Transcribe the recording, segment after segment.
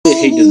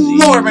hate disease.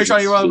 Lord, make sure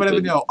you let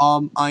me know.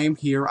 I am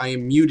here. I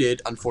am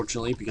muted,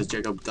 unfortunately, because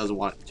Jacob doesn't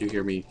want to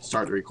hear me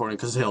start the recording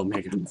because he'll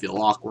make him feel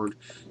awkward.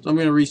 So I'm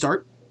gonna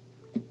restart.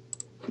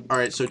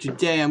 Alright, so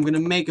today I'm gonna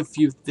make a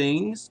few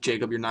things.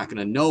 Jacob, you're not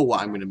gonna know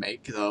what I'm gonna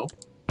make, though.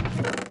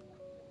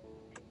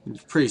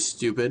 It's pretty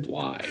stupid.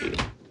 Why?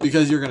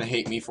 Because you're gonna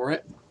hate me for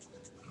it.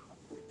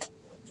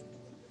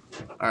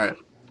 Alright.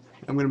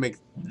 I'm gonna make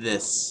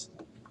this.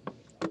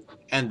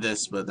 And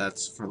this, but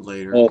that's for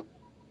later. Well,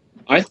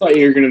 I thought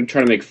you were gonna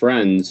try to make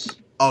friends.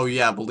 Oh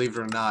yeah, believe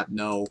it or not,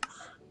 no.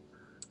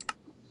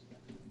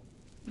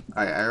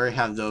 Alright, I already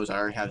have those, I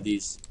already have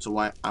these. So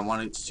why I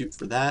wanted to suit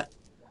for that,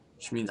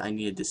 which means I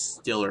need a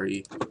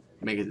distillery.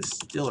 Make a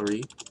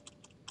distillery.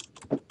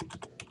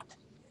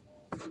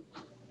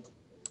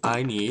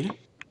 I need...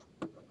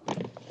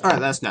 Alright,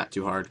 that's not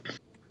too hard.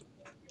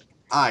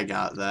 I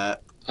got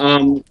that.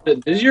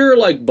 Does your,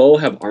 like, bow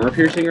have armor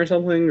piercing or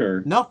something,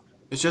 or? No,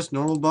 it's just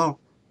normal bow.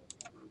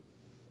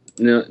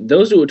 No,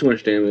 those do too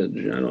much damage,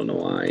 I don't know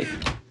why.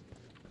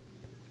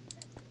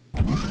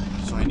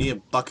 So I need a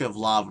bucket of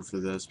lava for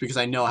this, because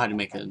I know how to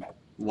make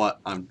what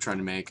I'm trying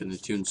to make in the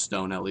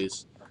tombstone, at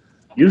least.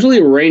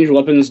 Usually ranged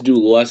weapons do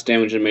less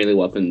damage than melee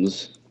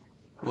weapons.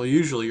 Well,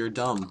 usually you're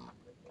dumb.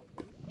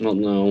 I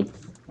don't know.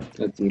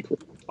 That's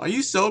incorrect. Why are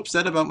you so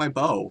upset about my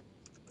bow?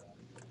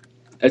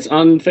 It's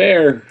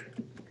unfair.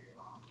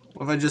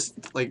 What if I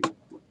just, like,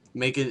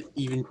 make it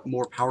even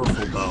more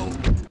powerful bow?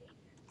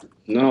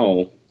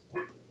 No.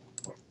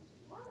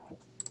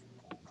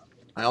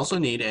 I also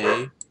need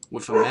a,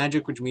 with a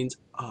magic, which means,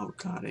 oh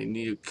god, I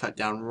need to cut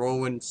down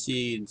Rowan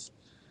seeds.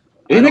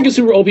 If you make a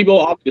super OP bow,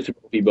 I'll make a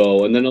super OP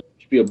bow, and then it'll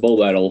just be a bow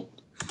battle.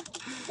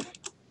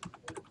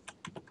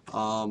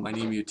 I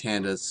need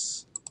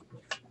Mutandus.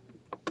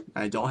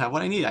 I don't have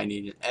what I need. I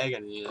need an egg, I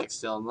need an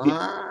still.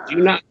 Do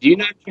you not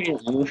enchant your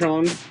armor,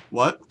 Sean?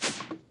 What?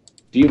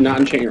 Do you not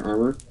enchant your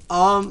armor?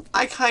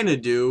 I kinda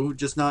do,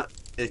 just not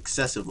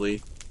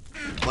excessively.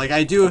 Like,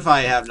 I do if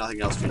I have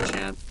nothing else to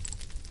enchant.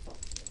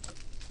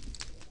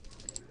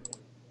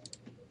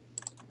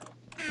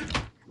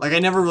 Like, I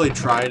never really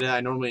tried it.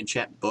 I normally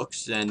enchant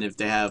books, and if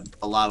they have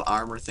a lot of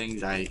armor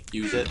things, I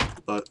use it,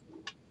 but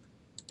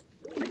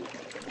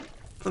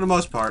for the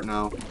most part,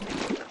 no.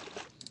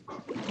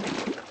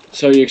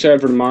 So, you excited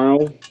for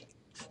tomorrow?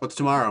 What's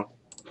tomorrow?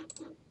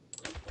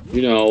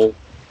 You know,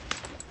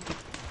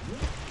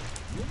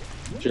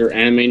 it's your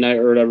anime night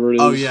or whatever it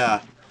is. Oh,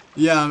 yeah.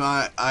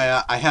 Yeah,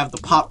 I have the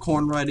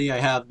popcorn ready. I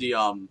have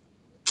the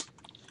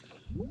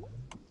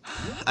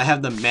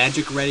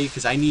magic ready,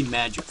 because I need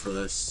magic for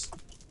this.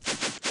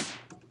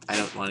 I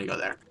don't want to go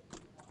there.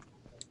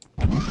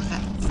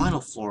 That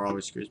final floor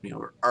always screws me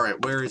over.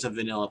 Alright, where is a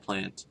vanilla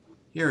plant?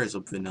 Here is a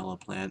vanilla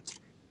plant.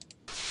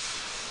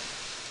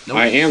 Nope.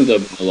 I am the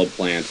vanilla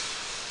plant.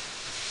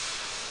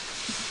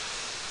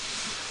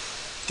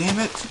 Damn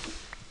it!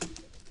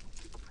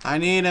 I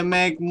need to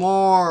make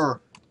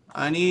more!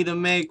 I need to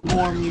make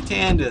more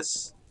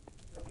Mutandus.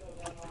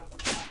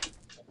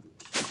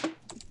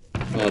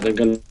 Oh, thank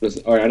goodness.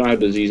 Alright, I don't have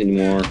disease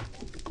anymore.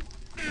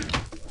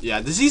 Yeah,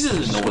 disease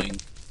is annoying.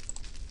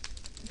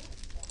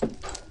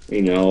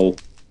 You know.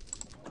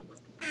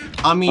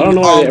 I mean, I don't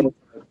know why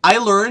I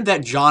learned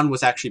that John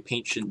was actually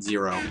patient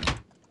zero.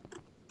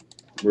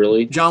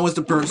 Really? John was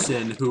the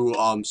person who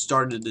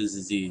started the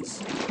disease.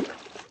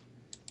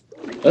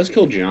 Let's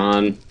kill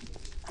John.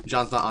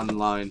 John's not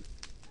online.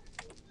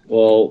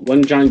 Well,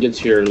 when John gets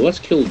here, let's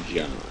kill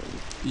John.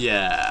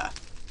 Yeah.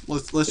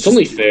 Let's it's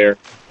only fair.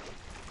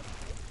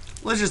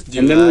 Let's just do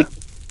and then that.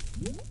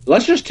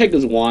 Let's just take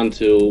this wand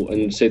too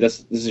and say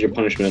this is your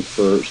punishment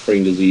for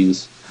spreading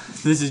disease.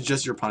 This is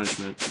just your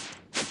punishment.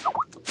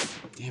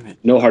 Damn it.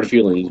 No hard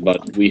feelings,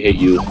 but we hate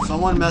you.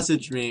 Someone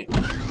messaged me.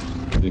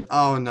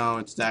 Oh no,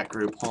 it's that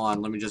group. Hold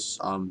on, let me just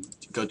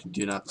go to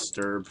Do Not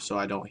Disturb so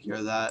I don't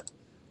hear that.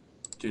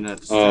 Do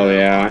Not Disturb. Oh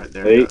yeah. Right,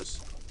 there it goes.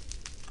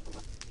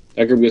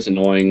 That group gets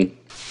annoying.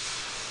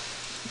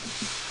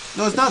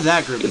 No, it's not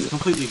that group. It's a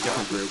completely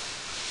different group.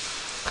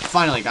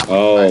 Finally got me.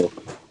 Oh. Right.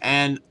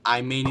 And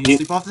I may need to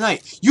sleep off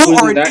tonight. You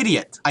are an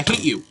idiot! I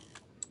hate you.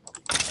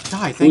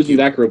 Die, thank you. Who's in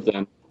that group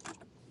then?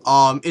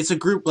 It's a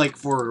group like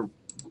for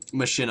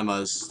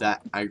machinimas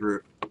that I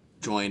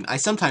join. I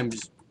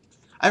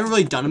haven't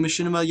really done a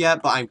machinima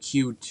yet, but I'm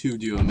queued to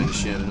do a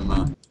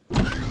machinima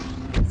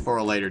for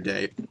a later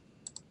date.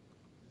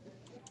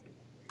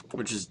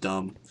 Which is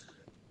dumb.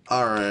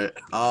 Alright,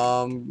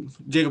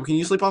 Jacob, can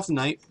you sleep off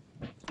tonight?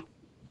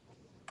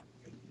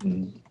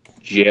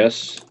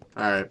 Yes.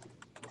 Alright.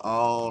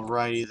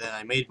 Alrighty then,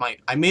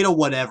 I made a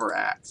whatever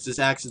axe. This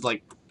axe is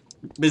like,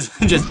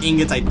 basically just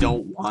ingots I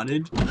don't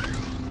wanted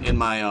in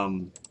my,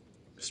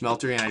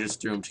 smeltery, and I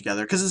just threw them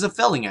together. Because it's a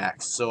felling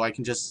axe, so I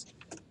can just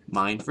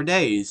mine for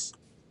days.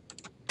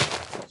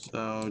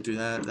 So, do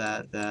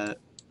that.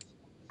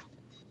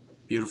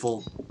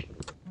 Beautiful.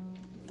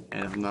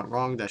 And if I'm not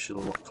wrong, that should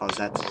cause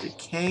that to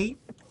decay.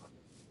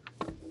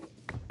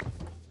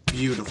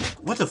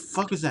 Beautiful. What the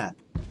fuck is that?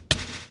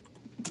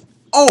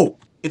 Oh!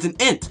 It's an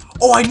int!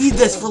 Oh, I need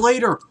this for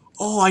later!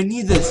 Oh, I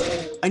need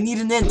this! I need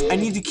an int. I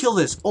need to kill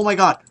this. Oh my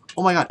god.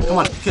 Oh my god. Come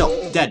on.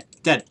 Kill. Dead.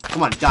 Dead.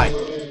 Come on. Die.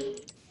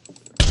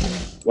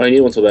 Why do you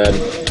need one so bad?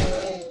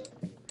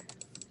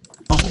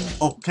 Oh.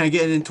 Oh. Can I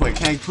get an int twig?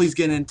 Can I please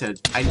get an int twig?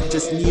 I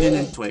just need an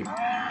int twig. Can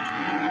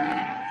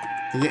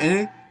I get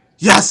any?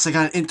 Yes! I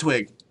got an int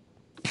twig.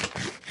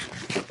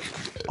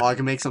 Oh, I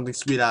can make something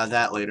sweet out of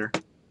that later.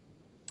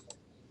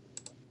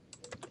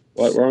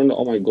 What? Where are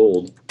all my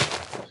gold?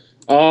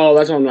 Oh,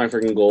 that's on my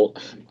freaking gold.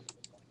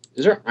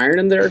 Is there iron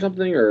in there or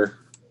something, or?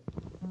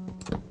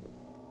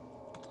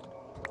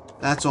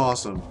 That's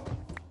awesome.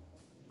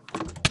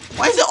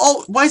 Why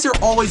is there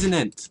always an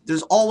int?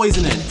 There's always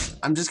an int.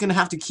 I'm just gonna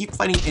have to keep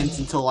fighting ints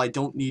until I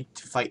don't need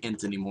to fight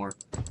ints anymore.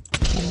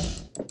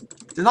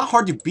 They're not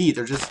hard to beat,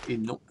 they're just, you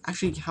know,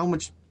 actually, how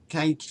much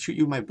can I shoot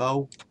you with my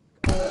bow?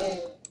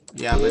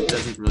 Yeah, but it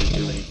doesn't really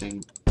do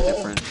anything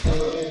different.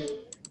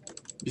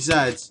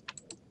 Besides,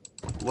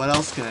 what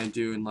else can I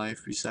do in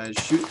life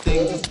besides shoot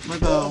things with my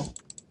bow?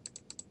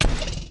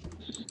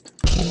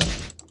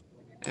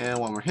 And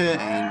one more hit,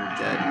 and you're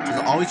dead. Does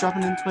it always drop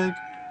an int twig?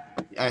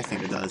 Yeah, I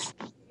think it does.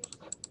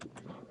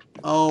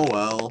 Oh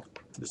well,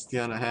 just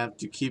gonna have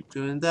to keep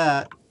doing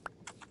that.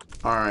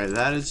 Alright,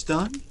 that is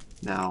done.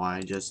 Now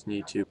I just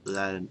need to put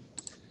that in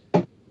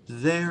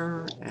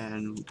there,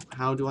 and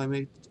how do I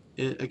make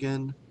it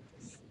again?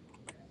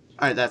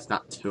 Alright, that's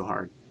not too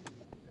hard.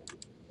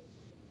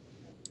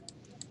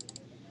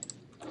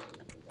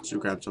 So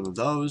grab some of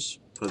those,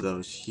 put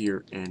those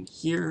here and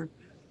here,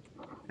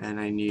 and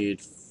I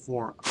need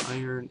 4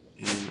 iron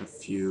and a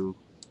few.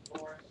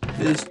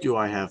 This, do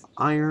I have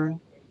iron?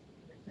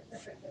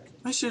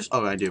 I serious?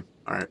 Oh, I do.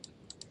 Alright.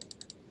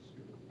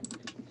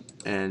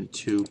 And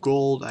 2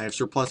 gold. I have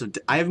surplus of.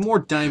 I have more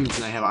diamonds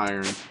than I have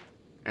iron,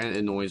 and it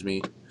annoys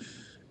me.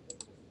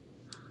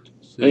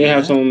 So You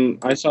have that, some.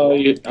 I saw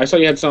you. I saw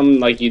you had some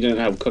like you didn't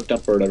have cooked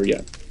up or whatever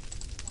yet.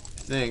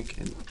 I think.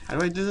 And how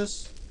do I do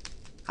this?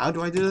 How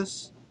do I do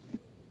this?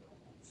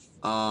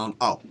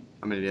 Oh,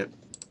 I'm an idiot.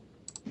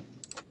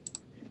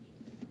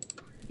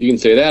 You can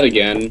say that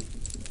again.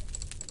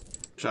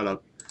 Shut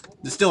up.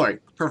 Distillery.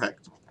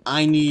 Perfect.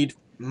 I need.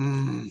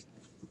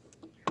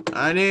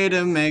 I need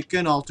to make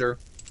an altar.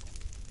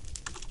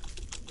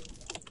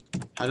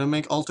 How to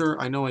make altar?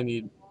 I know I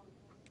need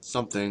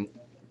something.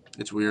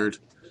 It's weird.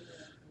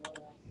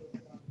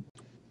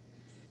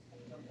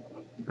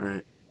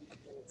 Alright.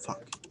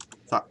 Fuck.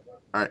 Fuck.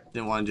 Alright,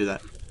 didn't want to do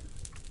that.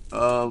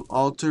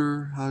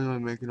 Altar. How do I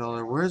make an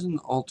altar? Where's an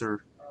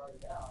altar?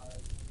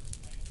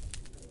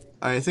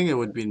 I think it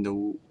would be in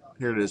the.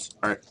 Here it is.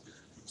 Alright.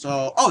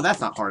 So, oh,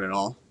 that's not hard at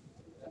all.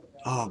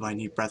 Oh, but I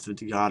need Breath of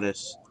the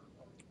Goddess.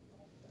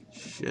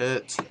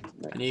 Shit.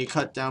 I need to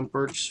cut down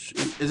birch.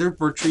 Is there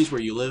birch trees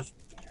where you live?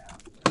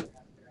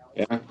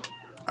 Yeah. Alright,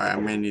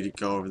 I'm gonna need to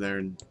go over there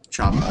and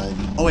chop all of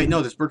them. Oh, wait,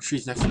 no, there's birch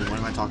trees next to me. What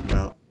am I talking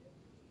about?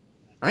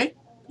 Right?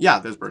 Yeah,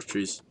 there's birch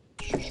trees.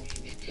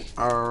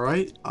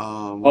 Alright,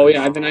 Oh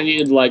yeah. Then I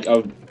needed like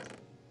a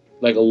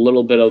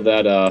little bit of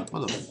that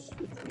what the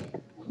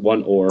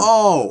one ore.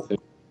 Oh!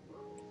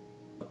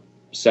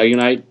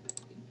 Sagunite.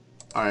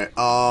 Alright,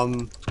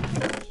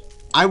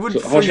 I would So,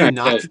 prefer you I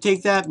not get? to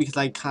take that because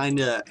I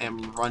kinda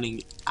am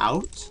running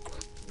out.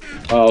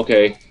 Oh,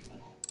 okay.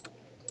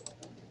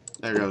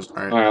 There it goes.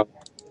 Alright. Alright.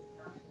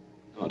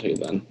 I'll take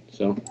it then.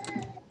 So.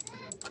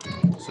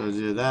 So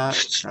do that,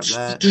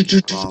 grab that,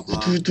 blah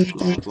blah,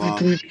 blah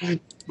blah,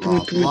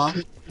 blah blah.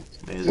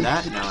 There's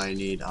that. Now I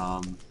need,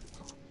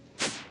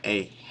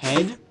 a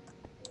head.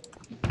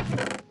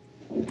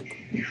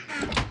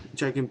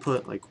 Which I can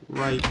put, like,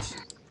 right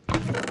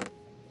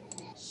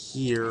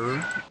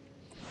here.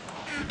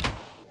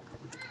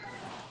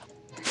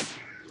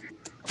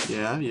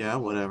 Yeah,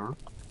 whatever.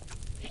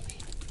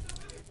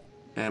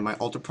 And my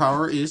altar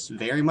power is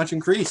very much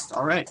increased.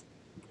 Alright.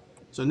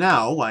 So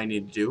now, what I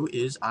need to do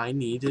is I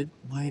needed...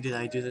 Why did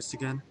I do this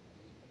again?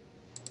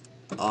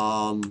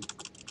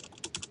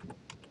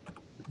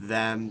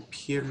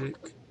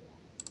 Vampiric...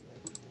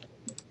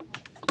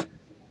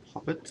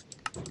 Poppet.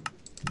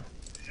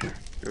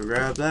 Go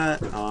grab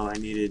that. I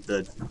needed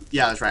the...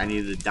 Yeah, that's right. I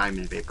needed the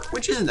diamond vapor.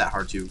 Which isn't that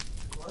hard to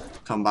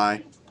come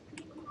by.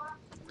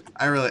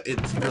 It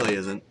really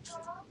isn't.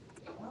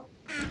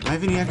 Do I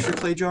have any extra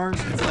clay jars?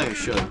 I feel like I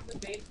should.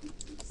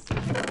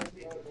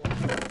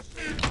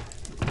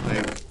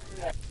 Like...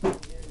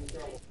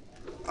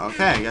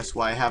 Okay, I guess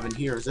what I have in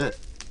here is it.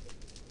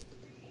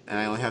 And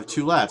I only have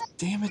 2 left.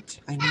 Damn it!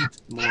 I need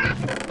more.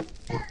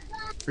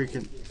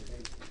 Freaking...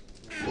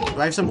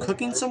 Do I have some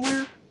cooking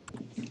somewhere?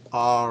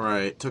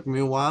 Alright, took me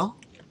a while.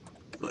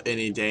 But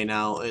any day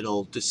now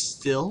it'll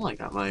distill. I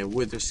got my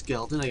wither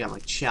skeleton, I got my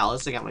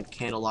chalice, I got my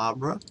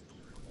candelabra.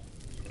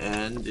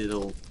 And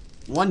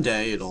one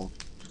day it'll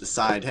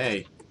decide,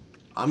 hey,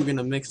 I'm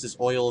gonna mix this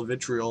oil of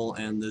vitriol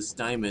and this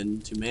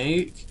diamond to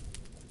make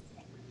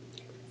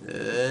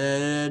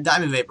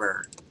diamond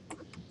vapor.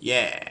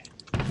 Yeah.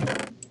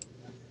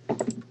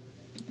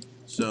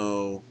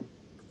 So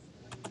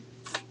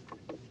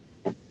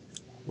what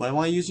do I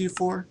want to use you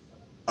for?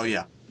 Oh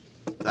yeah,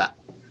 that.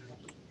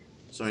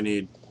 So I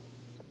need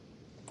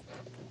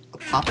a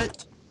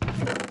poppet.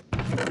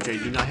 I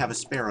do not have a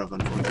spare of,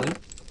 unfortunately.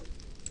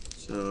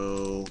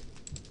 So,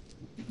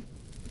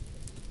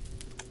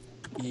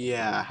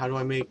 yeah, how do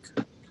I make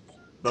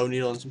bow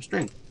needle and some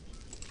string?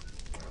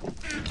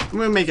 I'm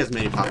gonna make as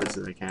many poppets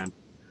as I can.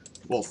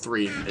 Well,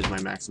 3 is my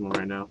maximum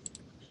right now.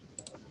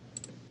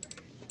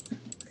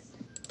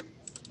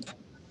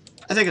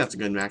 I think that's a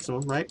good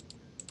maximum, right?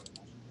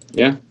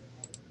 Yeah.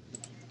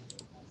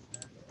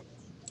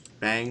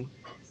 Bang.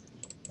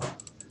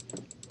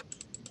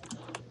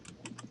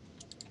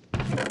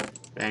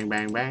 Bang,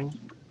 bang, bang.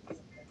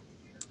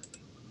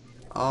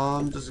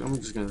 I'm just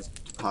gonna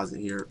deposit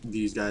here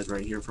these guys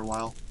right here for a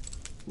while.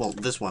 Well,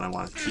 this one I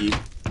want to keep.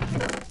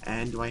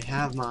 And do I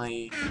have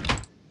my...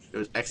 It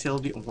was Exhale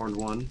the Horned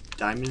One,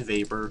 Diamond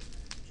Vapor,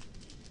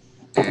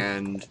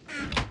 and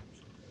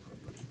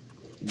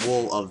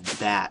Wool of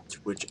Bat,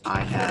 which I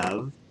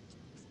have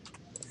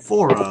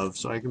 4 of,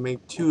 so I can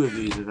make 2 of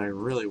these if I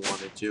really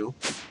wanted to.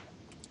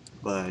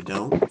 But I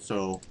don't,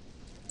 so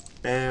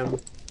bam,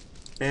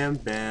 bam,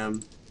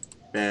 bam,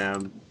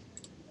 bam,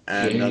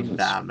 and a Yes.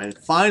 bam. And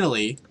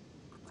finally,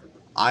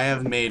 I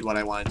have made what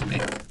I wanted to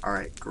make.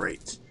 Alright,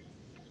 great.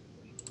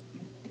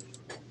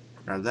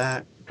 Grab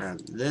that, grab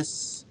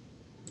this.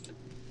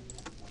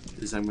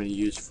 This I'm going to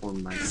use for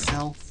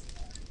myself.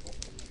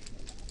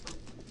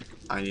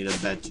 I need a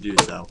bed to do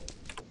so.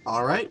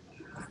 Alright,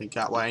 I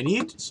got what I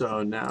need.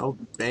 So now,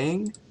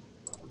 bang,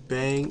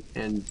 bang,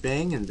 and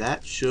bang, and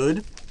that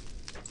should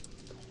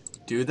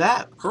do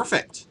that.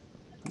 Perfect.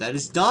 That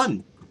is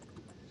done.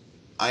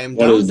 I am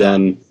What done is with that.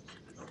 done?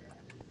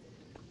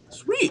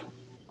 Sweet.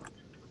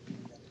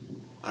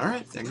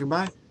 Alright, thank you,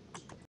 bye.